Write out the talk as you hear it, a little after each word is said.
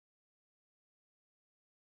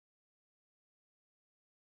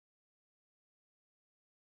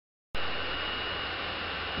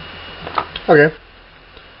Okay.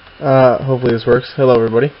 Hopefully this works. Hello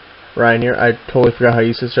everybody. Ryan here. I totally forgot how I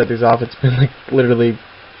used to start these off. It's been like literally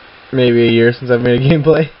maybe a year since I've made a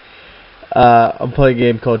gameplay. I'm playing a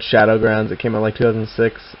game called Shadowgrounds. It came out like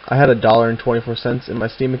 2006. I had $1.24 in my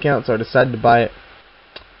Steam account, so I decided to buy it.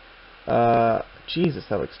 Jesus,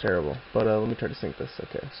 that looks terrible. But let me try to sync this.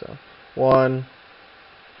 Okay, so 1,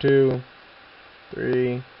 2,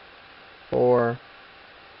 3, 4,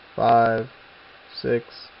 5, 6,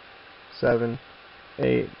 7,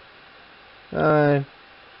 8, 9,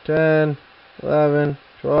 10, 11,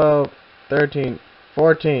 12, 13,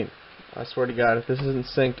 14. I swear to God, if this isn't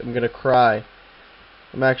synced, I'm gonna cry.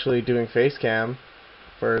 I'm actually doing face cam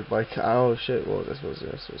for like, oh shit, well this was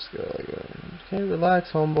supposed to go like, okay,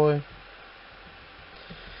 relax, homeboy.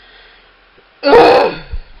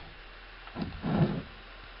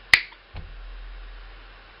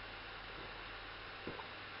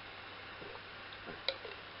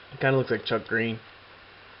 It kind of looks like Chuck Green.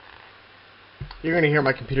 You're gonna hear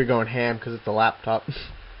my computer going ham because it's a laptop,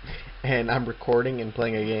 and I'm recording and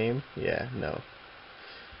playing a game. Yeah, no.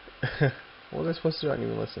 What was I supposed to do? I didn't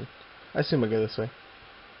even listen. I assume I go this way.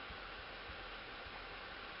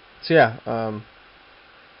 So yeah,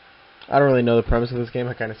 I don't really know the premise of this game.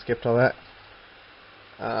 I kind of skipped all that.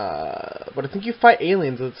 But I think you fight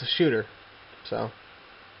aliens. It's a shooter, so.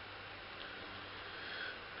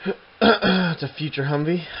 It's a future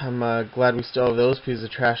Humvee. I'm glad we still have those pieces of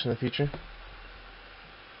trash in the future.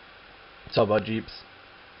 It's all about Jeeps.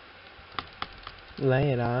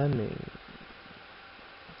 Lay it on me.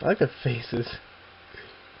 I like their faces.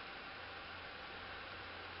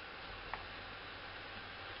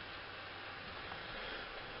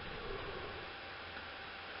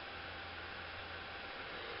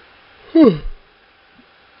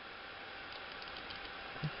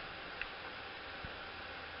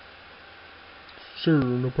 Sure,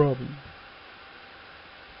 no problem.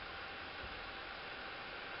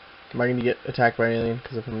 Am I going to get attacked by an alien?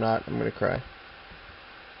 Because if I'm not, I'm going to cry.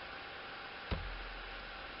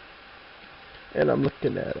 And I'm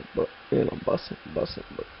looking at it, but, you know, busting, but,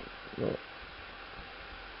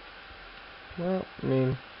 well, I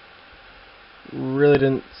mean, really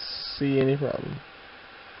didn't see any problem.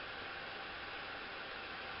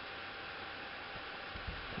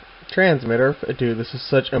 Transmitter, dude, this is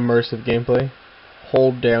such immersive gameplay.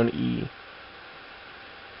 Hold down E.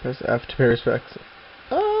 Press F to pay respects.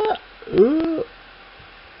 Ooh.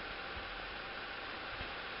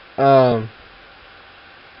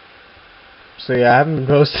 So yeah, I haven't been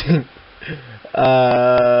posting.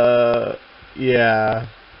 Yeah.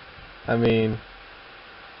 I mean,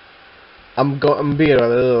 I'm going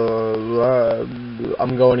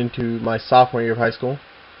into my sophomore year of high school,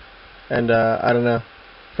 and I don't know.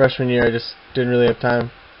 Freshman year, I just didn't really have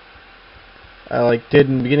time. I did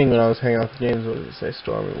in the beginning when I was hanging out with James. What did it say?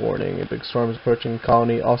 Storm warning. A big storm is approaching.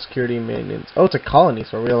 Colony. All security maintenance. Oh, it's a colony.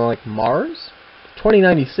 So are we on like Mars?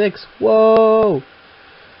 2096. Whoa.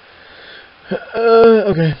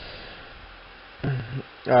 Okay.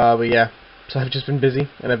 But yeah. So I've just been busy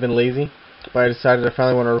and I've been lazy. But I decided I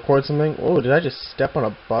finally want to record something. Oh, did I just step on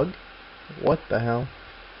a bug? What the hell?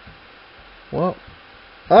 Well.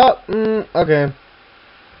 Oh. Okay.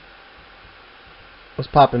 What's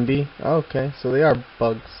poppin', B? Okay, so they are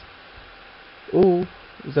bugs. Ooh,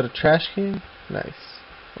 is that a trash can? Nice.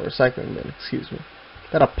 Or recycling bin, excuse me.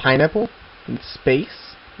 Is that a pineapple? In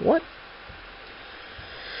space? What?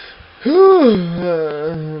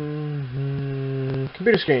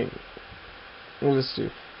 Computer screen. What does this do?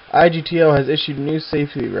 IGTO has issued new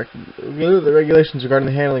safety the regulations regarding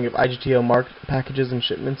the handling of IGTO marked packages and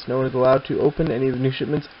shipments. No one is allowed to open any of the new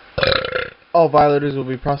shipments. All violators will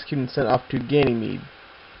be prosecuted and sent off to Ganymede.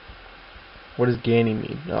 What does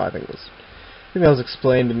Ganymede? No, I think that was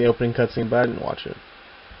explained in the opening cutscene, but I didn't watch it.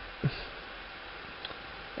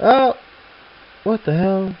 Oh, what the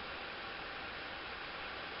hell?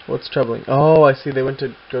 What's troubling? Oh, I see. They went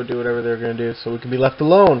to go do whatever they were going to do, so we can be left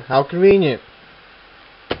alone. How convenient.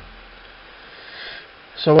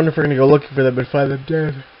 So I wonder if we're going to go looking for them and find them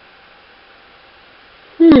dead.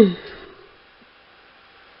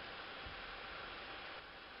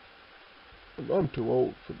 I'm too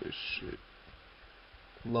old for this shit.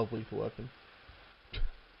 Lovely weapon.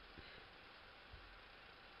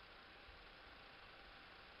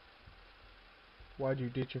 Why'd you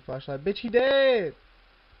ditch your flashlight? Bitch, he dead!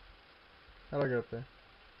 How do I get up there?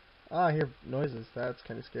 Ah, I hear noises. That's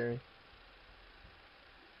kind of scary.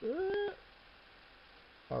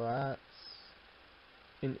 Oh, that's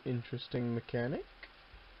an interesting mechanic.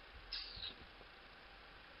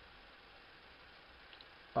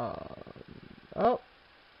 Oh,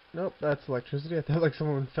 nope, that's electricity. I thought like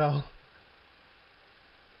someone fell.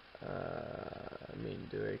 mean,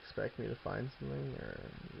 do they expect me to find something, or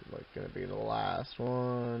like gonna be the last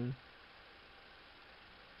one?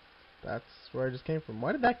 That's where I just came from.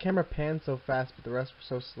 Why did that camera pan so fast, but the rest were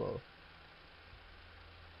so slow?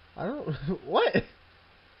 I don't. What?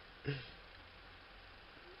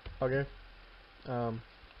 Okay.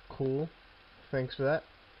 Cool. Thanks for that.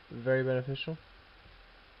 Very beneficial.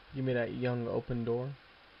 Give me that young open door.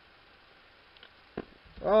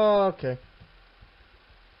 Oh, okay.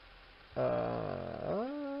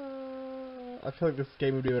 I feel like this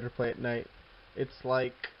game would be better to play at night. It's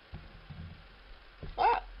like...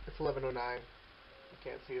 Ah! It's 11:09. You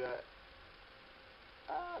can't see that.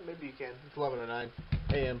 Maybe you can. It's 11:09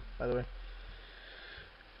 a.m., by the way.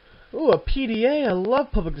 Ooh, a PDA! I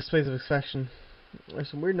love public displays of affection. There's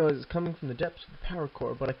some weird noises coming from the depths of the power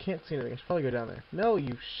core, but I can't see anything. I should probably go down there. No,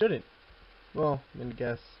 you shouldn't. Well, I'm gonna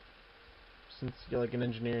guess. Since you're like an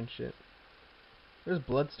engineer and shit. There's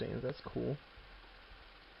bloodstains. That's cool.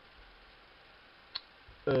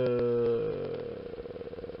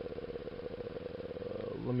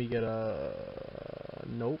 Let me get a...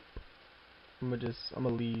 Nope. I'm gonna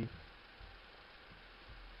leave.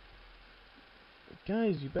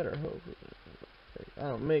 Guys, you better hope I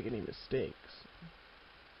don't make any mistakes.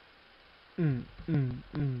 Okay.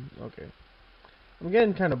 I'm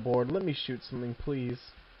getting kind of bored. Let me shoot something,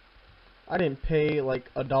 please. I didn't pay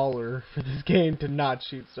like $1 for this game to not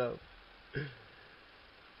shoot stuff.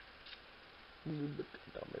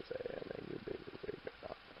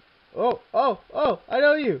 Oh, I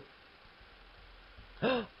know you.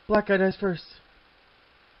 Black guy dies first.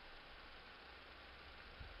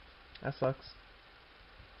 That sucks.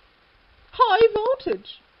 High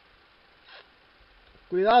voltage.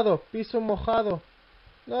 Cuidado, piso mojado.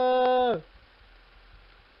 No.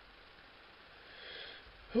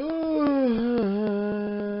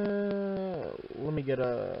 Let me get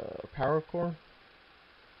a power core.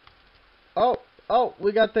 Oh,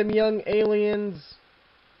 we got them young aliens.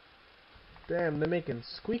 Damn, they're making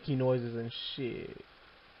squeaky noises and shit.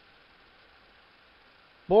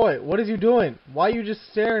 Boy, what is you doing? Why are you just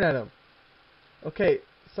staring at him? Okay,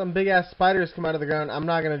 some big ass spiders come out of the ground. I'm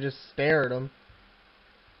not gonna just stare at them.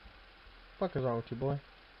 What the fuck is wrong with you, boy?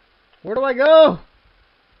 Where do I go?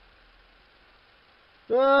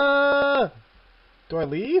 Do I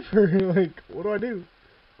leave? Or like, what do I do?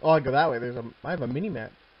 Oh, I go that way. I have a mini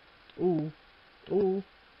map. Ooh. Ooh,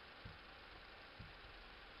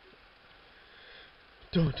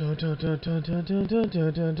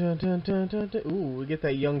 we get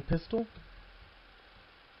that young pistol.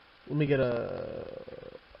 Let me get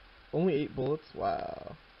only 8 bullets.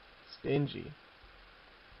 Wow, stingy.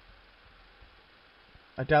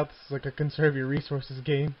 I doubt this is like a conserve your resources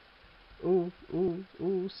game. Ooh,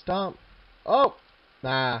 stomp. Oh,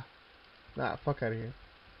 nah, fuck out of here.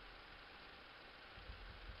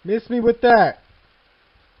 Miss me with that.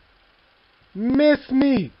 Miss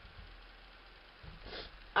me.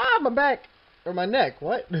 Ah, my back. Or my neck.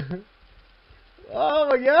 What? Oh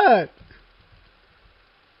my god.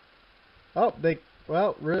 Oh,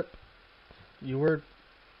 well, rip. I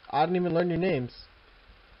didn't even learn your names.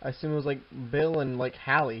 I assume it was like Bill and like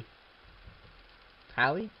Hallie.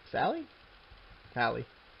 Hallie? Sally? Hallie.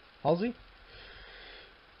 Halsey?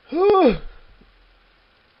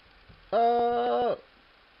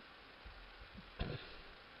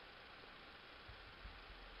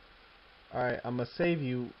 Alright, I'm gonna save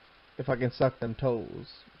you if I can suck them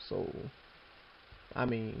toes. So, I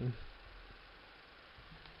mean...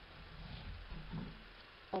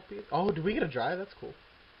 Oh, do we get a drive? That's cool.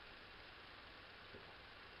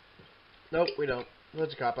 Nope, we don't.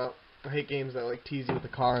 Let's cop out. I hate games that like tease you with the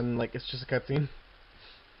car and like it's just a cutscene.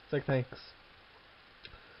 It's like, thanks.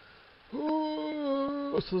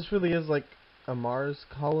 So this really is like a Mars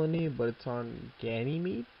colony, but it's on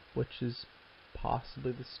Ganymede, which is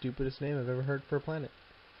possibly the stupidest name I've ever heard for a planet.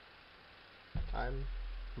 I'm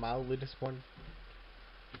mildly disappointed.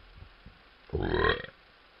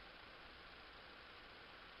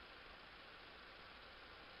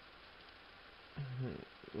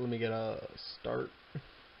 Let me get a start.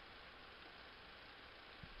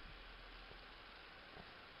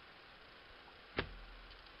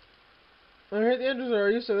 Alright, the engines are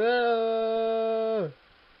used to that.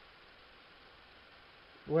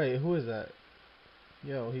 Wait, who is that?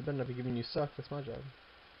 Yo, he better not be giving you suck. That's my job.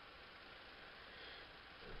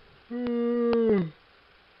 I'm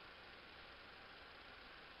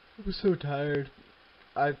so tired.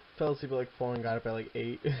 I fell asleep at like 4 and got up at like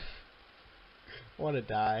 8. I want to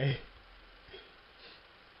die.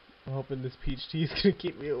 I'm hoping this peach tea is gonna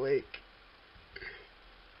keep me awake.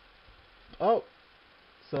 Oh,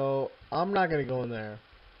 so I'm not gonna go in there.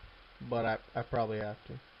 but I probably have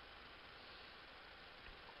to.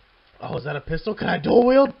 Oh, is that a pistol? Can I dual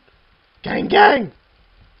wield? Gang, gang!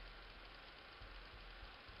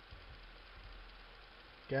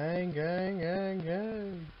 Gang, gang, gang,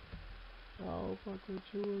 gang. Oh, fuck with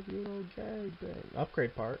you if you don't gang bang.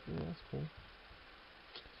 Upgrade part. Yeah, that's cool.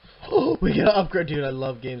 Oh, we get an upgrade. Dude, I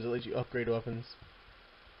love games that let you upgrade weapons.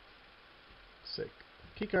 Sick.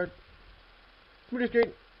 Keycard. Computer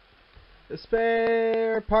screen. The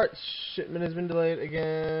spare parts shipment has been delayed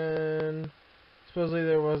again. Supposedly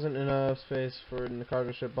there wasn't enough space for in the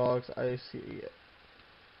cargo ship box. I see it.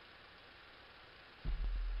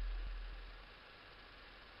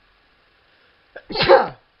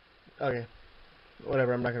 Okay.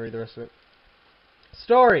 Whatever, I'm not gonna read the rest of it.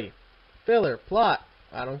 Story. Filler. Plot.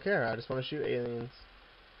 I don't care. I just want to shoot aliens.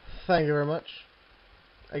 Thank you very much.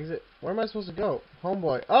 Exit. Where am I supposed to go?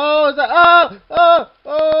 Homeboy. Oh, is that... Oh! Oh!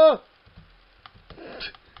 Oh!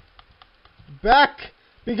 Back!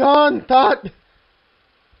 Begone, thought! Am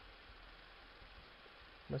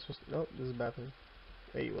I supposed to... Nope, this is a bathroom.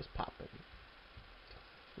 Hey, what's poppin'?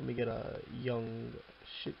 Let me get a young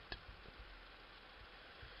shit.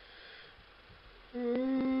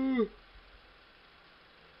 Man.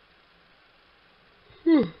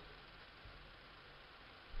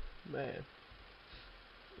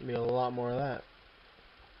 Need a lot more of that.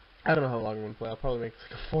 I don't know how long I'm gonna play. I'll probably make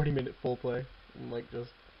like a 40-minute full play. I'm like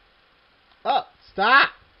just... Oh! Stop!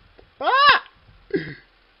 Ah!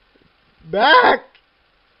 Back!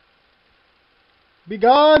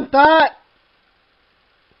 Begone, thought!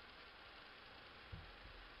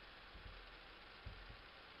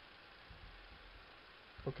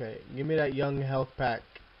 Okay, give me that young health pack.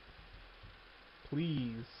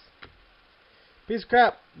 Please. Piece of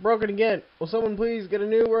crap, broken again. Will someone please get a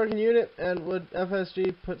new working unit? And would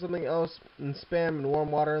FSG put something else in spam and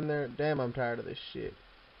warm water in there? Damn, I'm tired of this shit.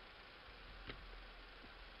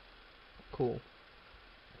 Cool.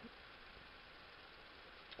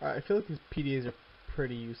 Alright, I feel like these PDAs are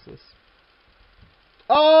pretty useless.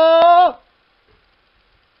 Oh!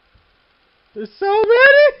 There's so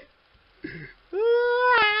many!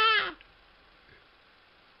 Ah!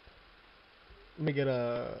 Let me get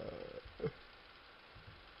a...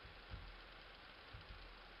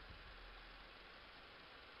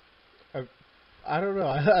 I don't know.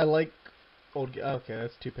 I like old... Okay,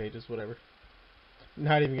 that's 2 pages. Whatever.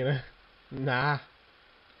 Not even gonna... Nah.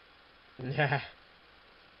 Nah.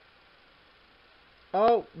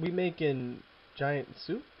 Oh, we making giant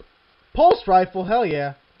soup? Pulse rifle, hell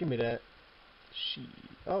yeah. Give me that. She.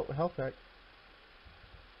 Oh, health pack.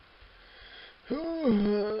 Let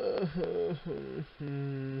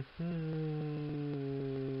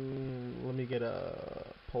me get a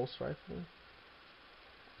pulse rifle.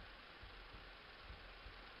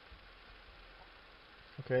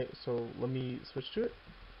 Okay, so let me switch to it.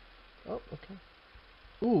 Oh, okay.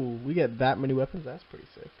 Ooh, we get that many weapons? That's pretty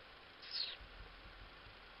sick.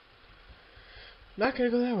 Not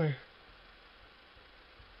gonna go that way.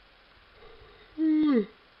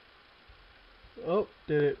 Oh,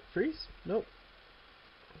 did it freeze? Nope.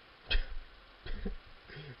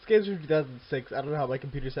 This game's from 2006. I don't know how my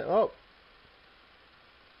computer set. Oh!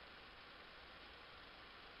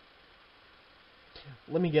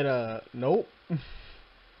 Let me get a... Nope.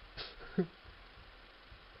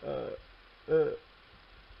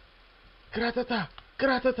 Gratata!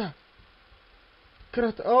 Gratata!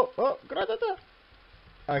 Gratata! Oh! Gratata!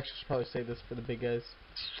 I actually should probably save this for the big guys.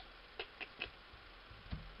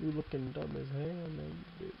 You looking dumb as hell, man.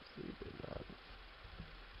 You been sleeping on.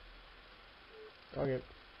 Okay.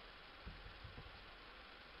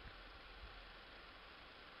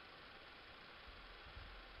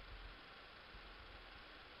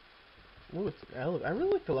 Ooh, it's an elevator. I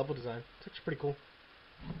really like the level design. It's actually pretty cool.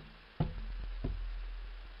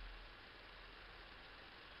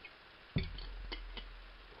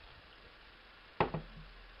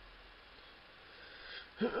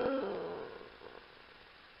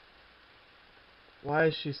 Why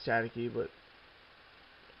is she staticky? But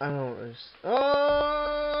I don't understand. Oh!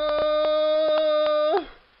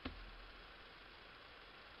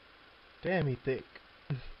 Damn, he thick.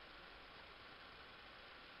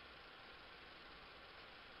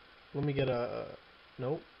 Let me get a...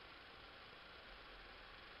 Nope.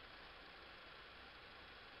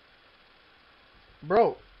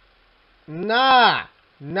 Bro. Nah.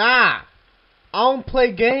 Nah. I don't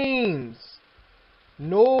play games.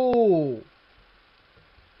 No.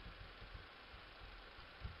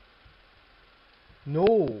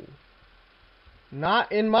 No.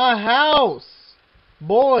 Not in my house.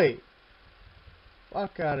 Boy.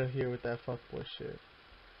 Fuck out of here with that fuckboy shit.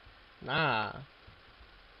 Nah.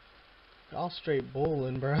 All straight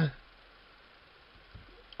bowling, bruh.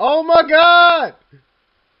 Oh my god!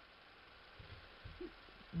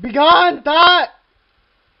 Be gone, thought!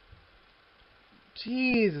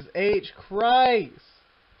 Jesus H. Christ!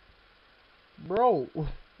 Bro,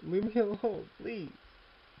 leave me alone, please.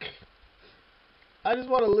 I just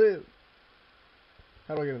want to live.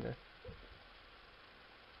 How do I get in there?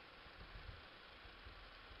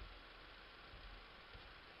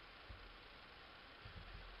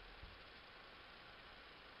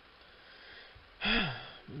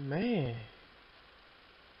 Man.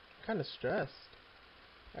 I'm kind of stressed.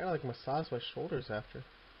 I gotta like massage my shoulders after.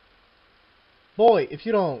 Boy, if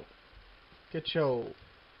you don't get your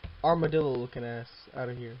armadillo looking ass out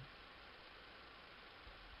of here.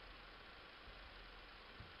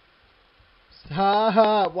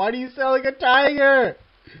 Stop! Why do you sound like a tiger?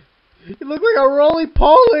 You look like a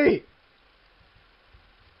roly-poly!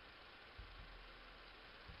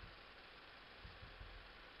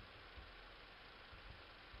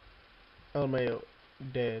 LMAO,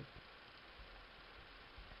 dead.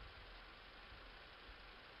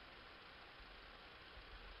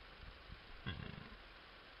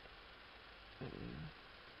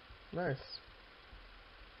 Nice.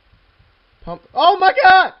 Pump. Oh my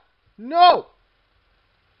god! No!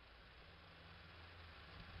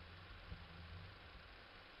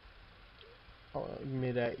 Oh, give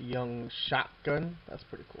me that young shotgun. That's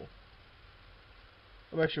pretty cool.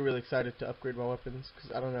 I'm actually really excited to upgrade my weapons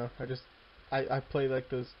because I don't know. I play like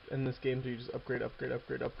those in this game where you just upgrade.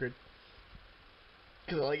 Because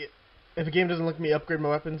I like it. If a game doesn't let me upgrade my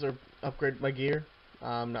weapons or upgrade my gear,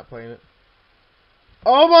 I'm not playing it.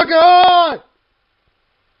 Oh my god!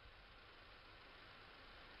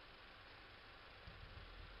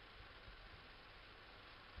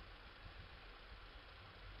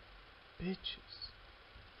 Bitches.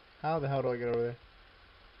 How the hell do I get over there?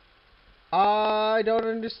 I don't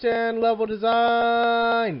understand level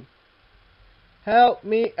design. Help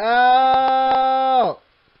me out.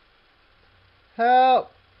 Help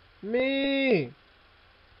me.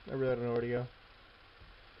 I really don't know where to go.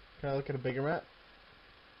 Can I look at a bigger map?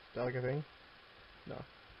 Is that like a thing? No.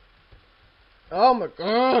 Oh my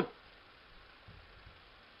god!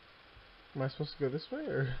 Am I supposed to go this way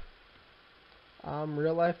or? I'm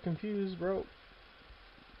real life confused, bro.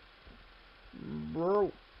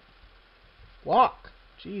 Bro. Walk!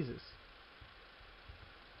 Jesus.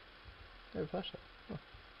 I have a flashlight. Huh.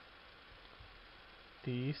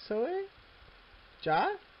 This way? Ja?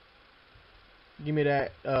 Give me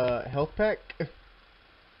that health pack.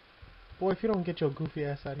 Boy, if you don't get your goofy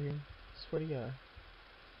ass out of here, I swear to God.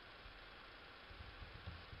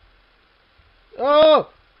 Oh!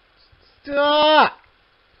 Stop!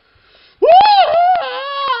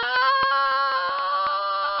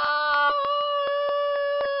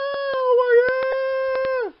 Oh my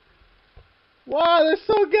God! Wow, there's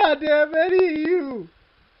so goddamn many of you!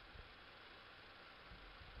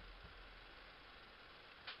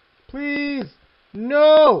 Please!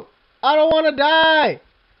 No! I don't want to die!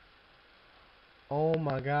 Oh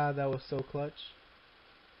my god, that was so clutch.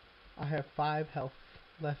 I have 5 health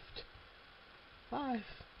left. 5.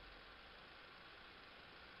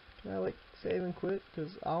 Can I like save and quit?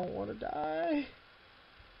 Because I don't want to die.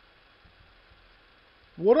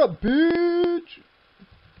 What up, bitch?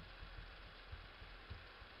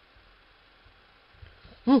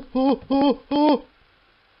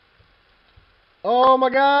 Oh my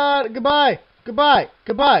god! Goodbye! Goodbye!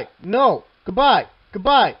 Goodbye! No! Goodbye!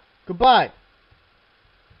 Goodbye! Goodbye!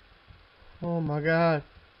 Oh my god.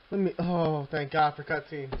 Let me. Oh, thank god for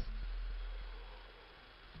cutscenes.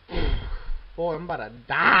 Boy, I'm about to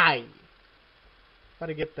die. About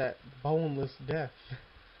to get that boneless death.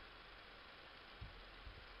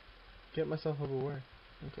 Get myself overwhere.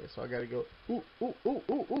 Okay, so I gotta go. Ooh, ooh, ooh,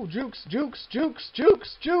 ooh, ooh. Jukes, jukes, jukes,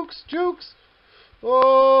 jukes, jukes, jukes.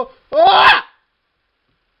 Oh, ah!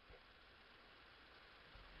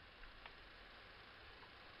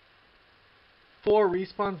 4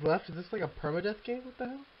 respawns left? Is this like a permadeath game? What the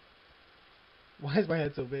hell? Why is my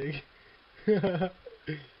head so big?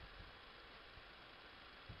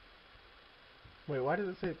 Wait, why does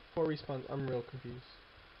it say 4 respawns? I'm real confused.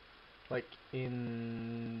 Like,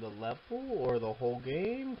 in the level or the whole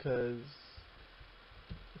game? Cause...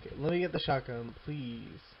 Okay, let me get the shotgun,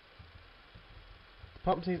 please.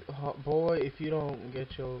 Pump team, oh, boy, if you don't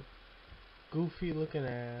get your goofy looking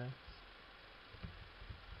ass.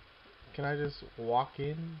 Can I just walk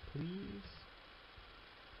in, please?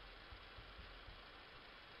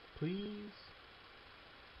 Please?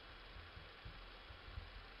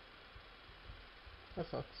 That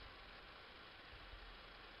sucks.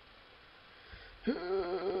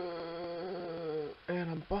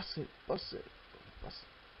 bust it, bust it, bust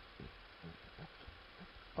it.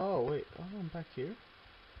 Oh, wait. Oh, I'm back here?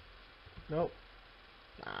 Nope.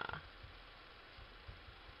 Nah.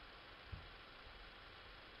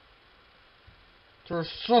 There's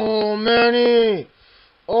so many!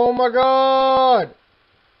 Oh my god!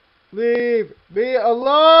 Leave me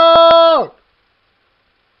alone!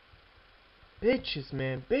 Bitches,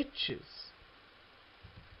 man, bitches.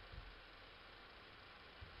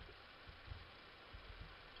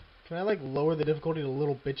 Can I, like, lower the difficulty to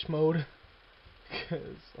little bitch mode?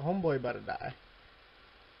 Because homeboy about to die.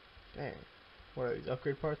 Dang. What are these,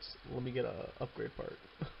 upgrade parts? Let me get a upgrade part.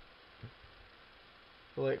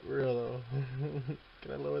 Like, real though.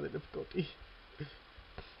 Can I lower the difficulty?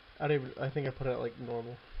 I think I put it at, like,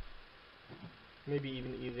 normal. Maybe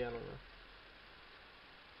even easy, I don't know.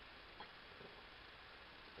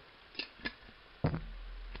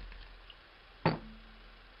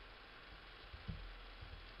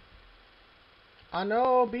 I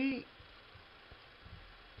know, B.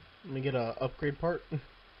 Let me get a upgrade part.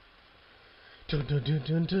 Just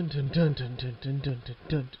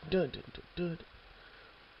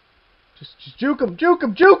juke him, juke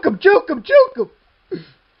him, juke him, juke him, juke him.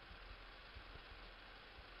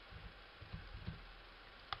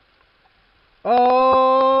 Oh!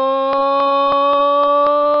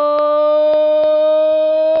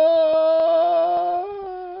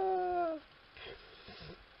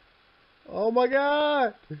 Oh my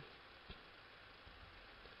god!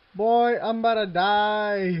 Boy, I'm about to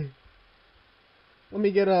die. Let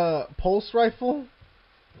me get a pulse rifle,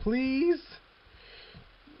 please.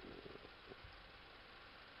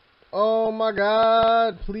 Oh my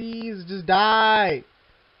god, please, just die.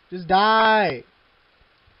 Just die.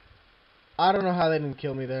 I don't know how they didn't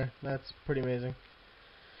kill me there. That's pretty amazing.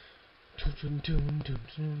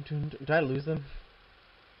 Did I lose them?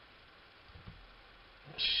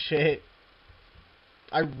 Shit.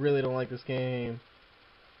 I really don't like this game.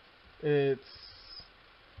 It's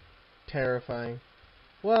terrifying.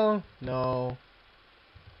 Well, no.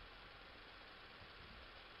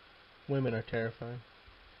 Women are terrifying.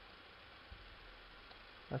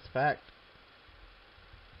 That's fact.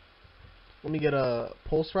 Let me get a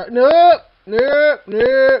pulse rifle. Nope! Nope!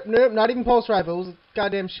 Nope! Nope! Not even pulse rifle. It was a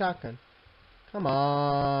goddamn shotgun. Come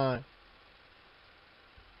on.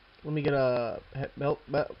 Let me get a health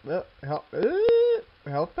pack.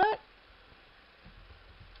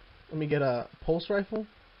 Let me get a pulse rifle.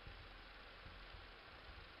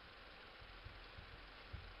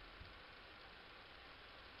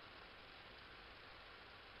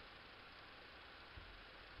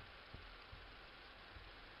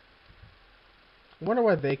 I wonder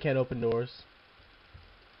why they can't open doors.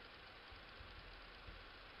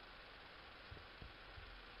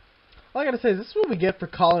 All I gotta say is this is what we get for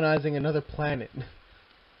colonizing another planet.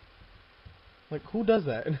 Like, who does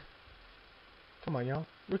that? Come on, y'all.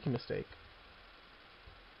 Rookie mistake.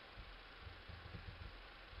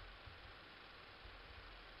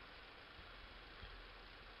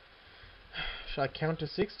 Should I count to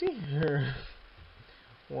 60? Or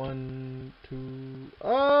 1, 2...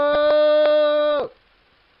 Oh!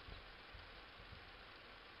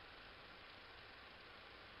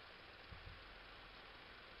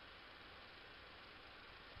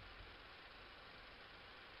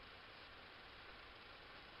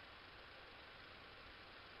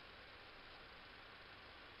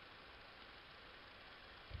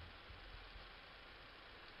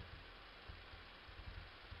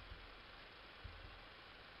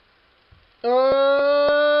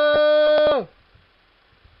 Oh!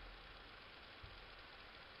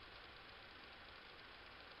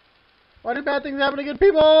 Why do bad things happen to good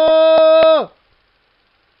people?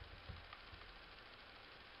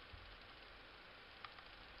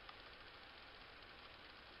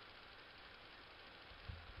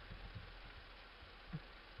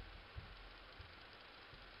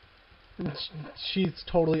 She's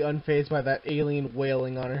totally unfazed by that alien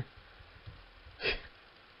wailing on her.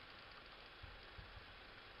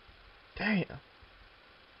 Damn.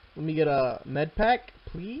 Let me get a med pack,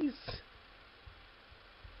 please.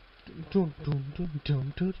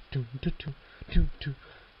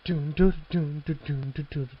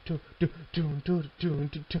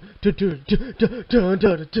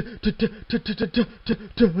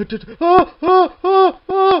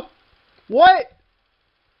 What?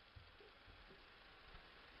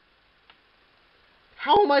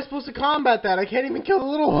 How am I supposed to combat that? I can't even kill the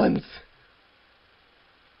little ones.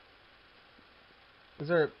 Is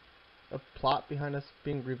there a plot behind us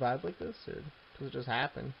being revived like this, or does it just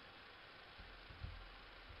happen?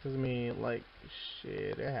 Doesn't mean, like,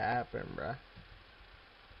 shit, it happened, bruh.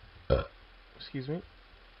 Excuse me.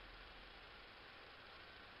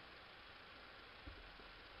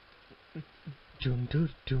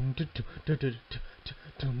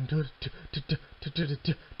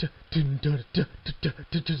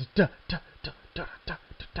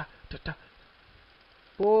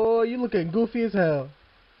 Boy, you looking goofy as hell.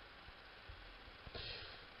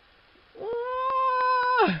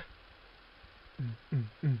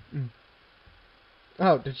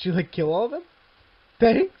 Oh, did she like kill all of them?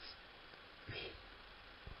 Thanks.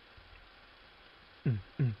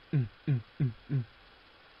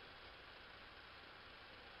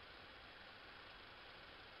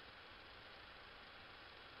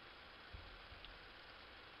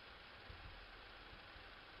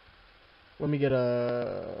 Let me get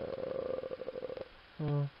a...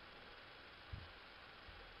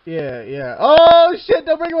 yeah, yeah. Oh, shit,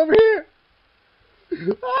 don't bring him over here!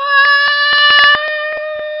 Ah!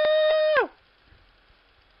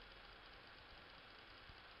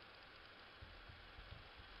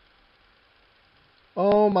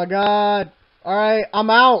 Oh, my God. Alright, I'm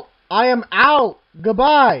out. I am out.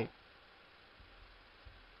 Goodbye.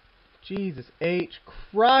 Jesus H.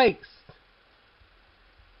 Christ.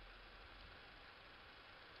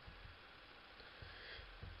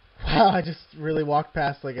 Wow, I just really walked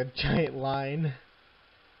past like a giant line.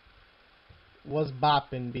 Was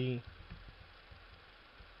bopping, B.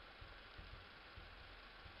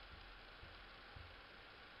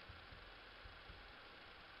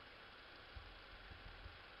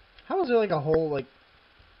 How is there like a whole like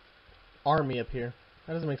army up here?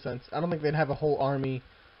 That doesn't make sense. I don't think they'd have a whole army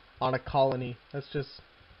on a colony. That's just...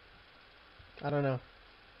 I don't know.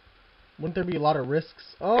 Wouldn't there be a lot of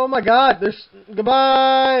risks? Oh my God! There's...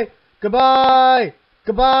 Goodbye! Goodbye!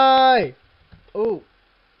 Goodbye! Oh.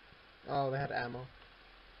 Oh, they had ammo.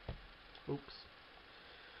 Oops.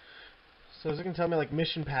 So is it gonna tell me like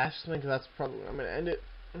mission pass or something? Because that's probably when I'm gonna end it.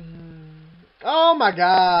 Oh my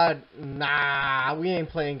God! Nah, we ain't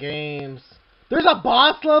playing games. There's a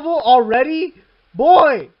boss level already?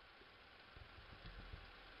 Boy!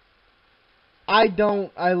 I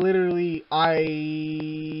literally,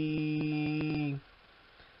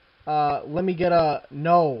 let me get a,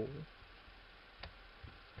 no.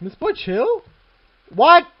 Can this boy chill?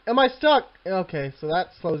 What? Am I stuck? Okay, so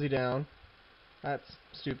that slows you down. That's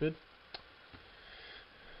stupid.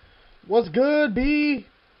 What's good, B?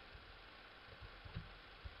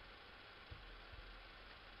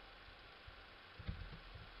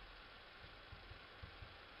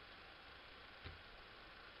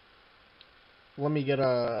 Let me get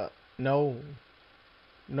a, no.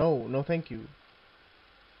 No, no thank you.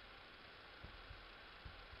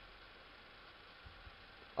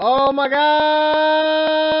 Oh my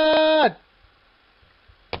God!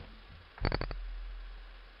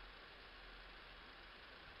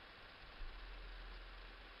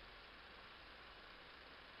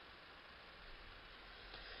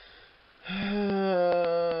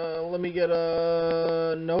 Let me get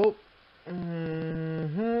a, nope.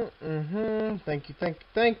 Thank you,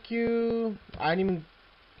 thank you. I didn't even...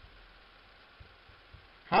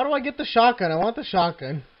 How do I get the shotgun? I want the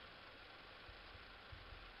shotgun.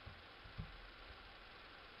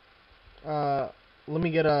 Let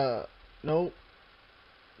me get a... Nope.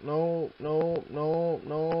 No, no, no,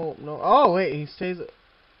 no, no. Oh, wait, he stays...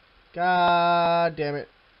 God damn it.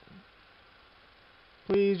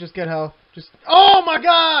 Please, just get health. Just... Oh, my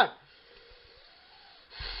God!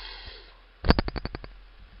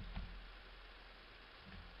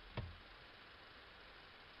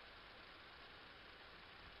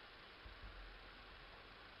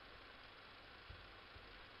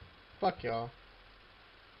 Fuck y'all.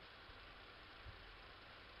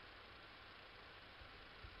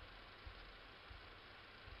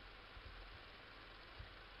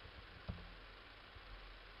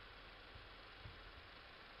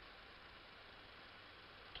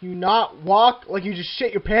 Can you not walk like you just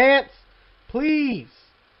shit your pants? Please.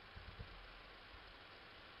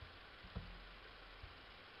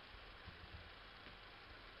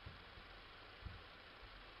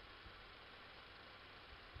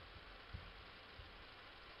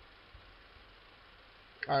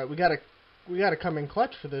 Alright, we gotta come in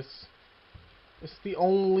clutch for this. It's the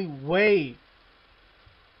only way.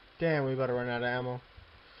 Damn, we better run out of ammo.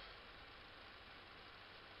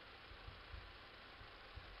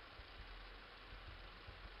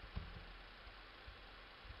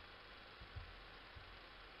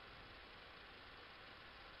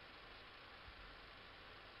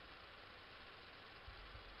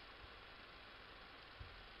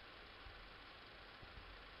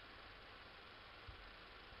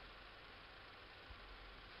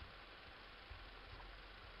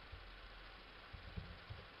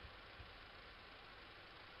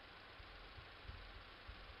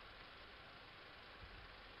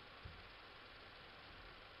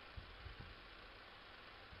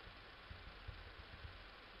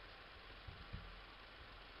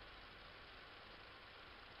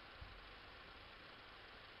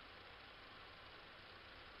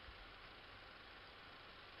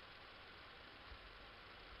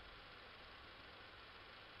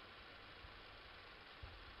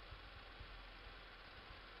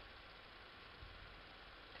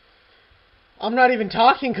 I'm not even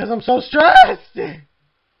talking because I'm so stressed.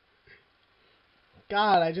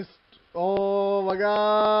 God, I just... Oh my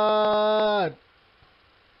God.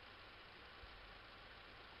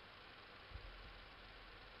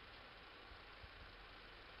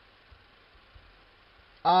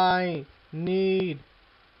 I need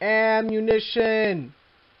ammunition.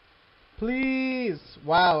 Please.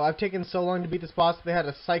 Wow, I've taken so long to beat this boss that they had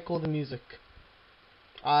to cycle the music.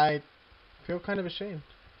 I feel kind of ashamed.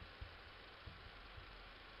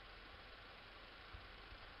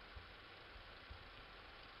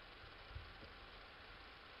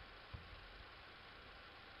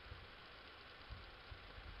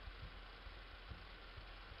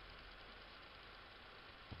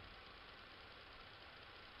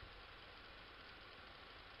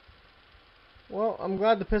 Well, I'm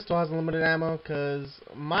glad the pistol has unlimited ammo, because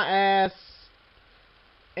my ass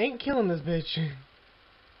ain't killing this bitch.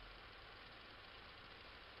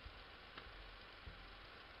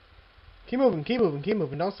 Keep moving, keep moving, keep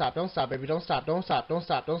moving. Don't stop, baby. Don't stop, don't stop, don't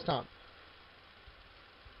stop, don't stop.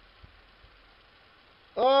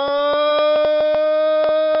 Oh!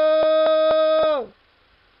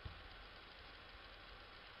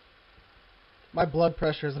 My blood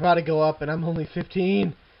pressure is about to go up, and I'm only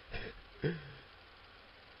 15.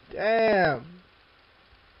 Damn.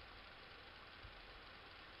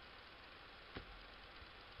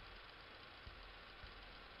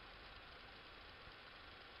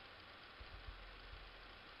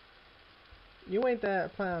 You ain't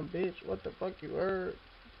that fine, bitch. What the fuck you heard?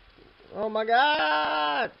 Oh my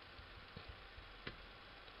God!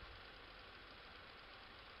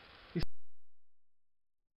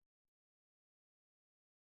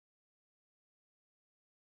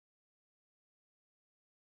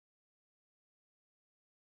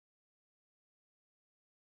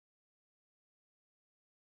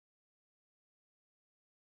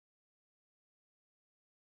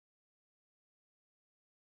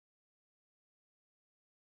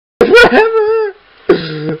 Forever!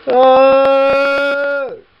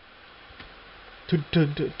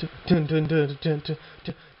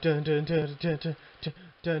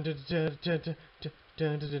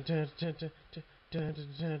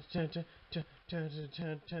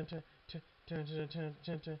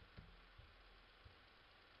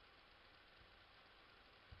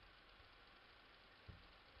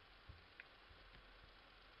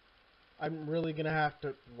 I'm really gonna have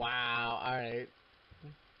to... Wow, alright.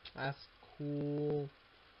 That's cool.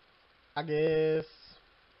 I guess.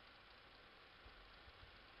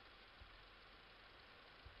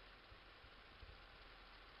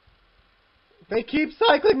 They keep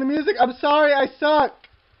cycling the music. I'm sorry, I suck.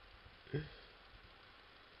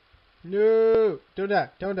 No. Don't die.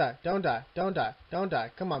 Don't die. Don't die. Don't die. Don't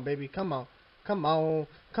die. Come on, baby. Come on. Come on.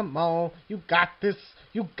 Come on. You got this.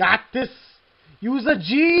 You got this. Use a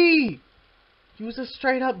G. Use a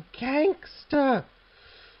straight up gangster.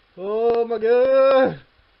 Oh my God.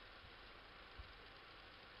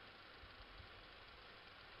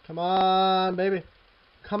 Come on, baby.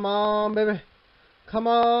 Come on, baby. Come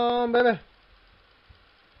on, baby.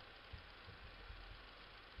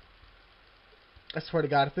 I swear to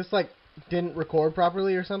God, if this, like, didn't record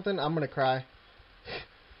properly or something, I'm gonna cry.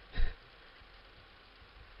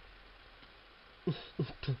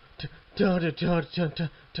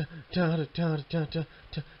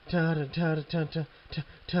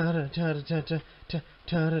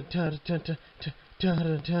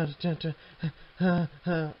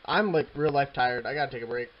 I'm, like, real life tired. I gotta take a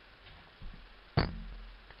break.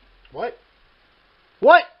 What?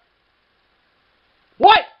 What?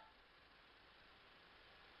 What?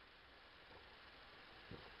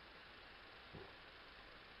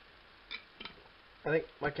 I think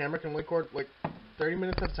my camera can record like 30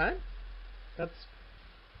 minutes at a time? That's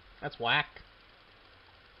whack.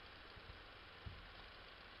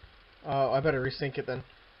 Oh, I better resync it then.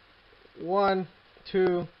 1,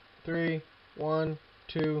 2, 3, 1,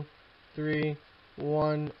 2, 3,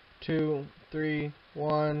 1, 2, 3,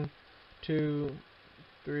 1, 2,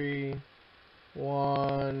 3,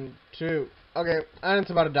 1, 2. Okay, and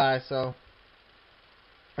it's about to die, so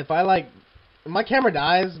if my camera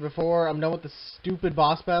dies before I'm done with the stupid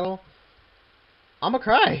boss battle, I'ma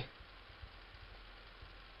cry.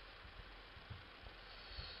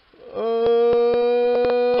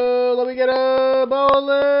 Let me get a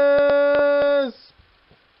bonus.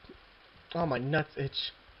 Oh, my nuts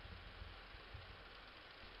itch.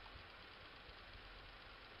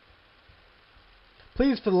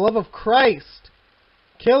 Please, for the love of Christ,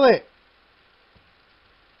 kill it.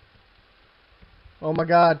 Oh my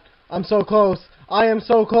God, I'm so close. I am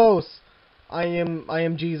so close. I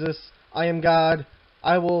am Jesus. I am God.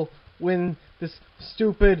 I will win this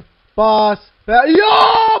stupid boss battle.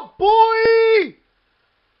 Yo, boy!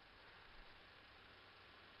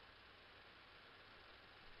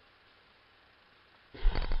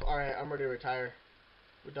 Alright, I'm ready to retire.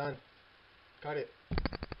 We're done. Cut it.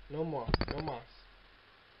 No more. No more.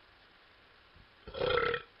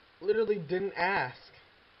 Literally didn't ask.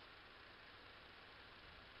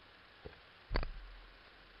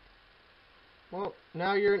 Well,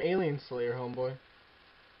 now you're an alien slayer, homeboy.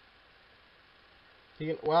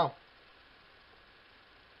 Wow.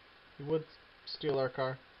 He would steal our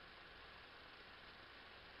car.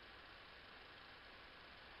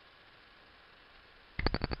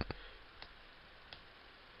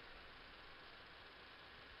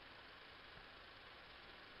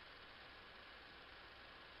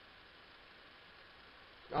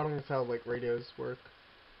 I don't know how like radios work,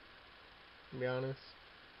 to be honest.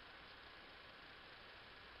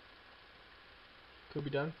 Could be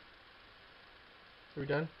done. Are we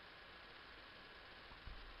done?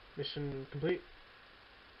 Mission complete.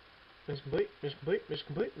 Mission complete. Mission complete. Mission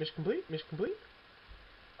complete. Mission complete. Mission complete.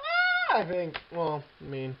 Ah, I think. Well, I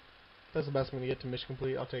mean, that's the best I'm gonna get to mission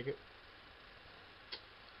complete. I'll take it.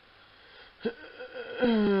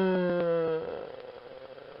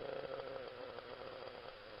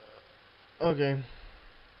 Okay.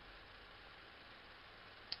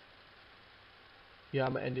 Yeah,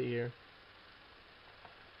 I'm gonna end it here.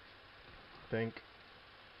 I think.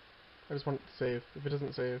 I just want it to save. If it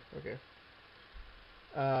doesn't save, okay.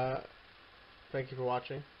 Thank you for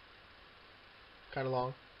watching. Kinda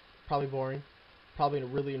long. Probably boring. Probably in a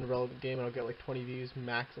really irrelevant game, and I'll get like 20 views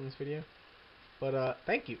max on this video. But,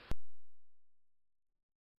 thank you.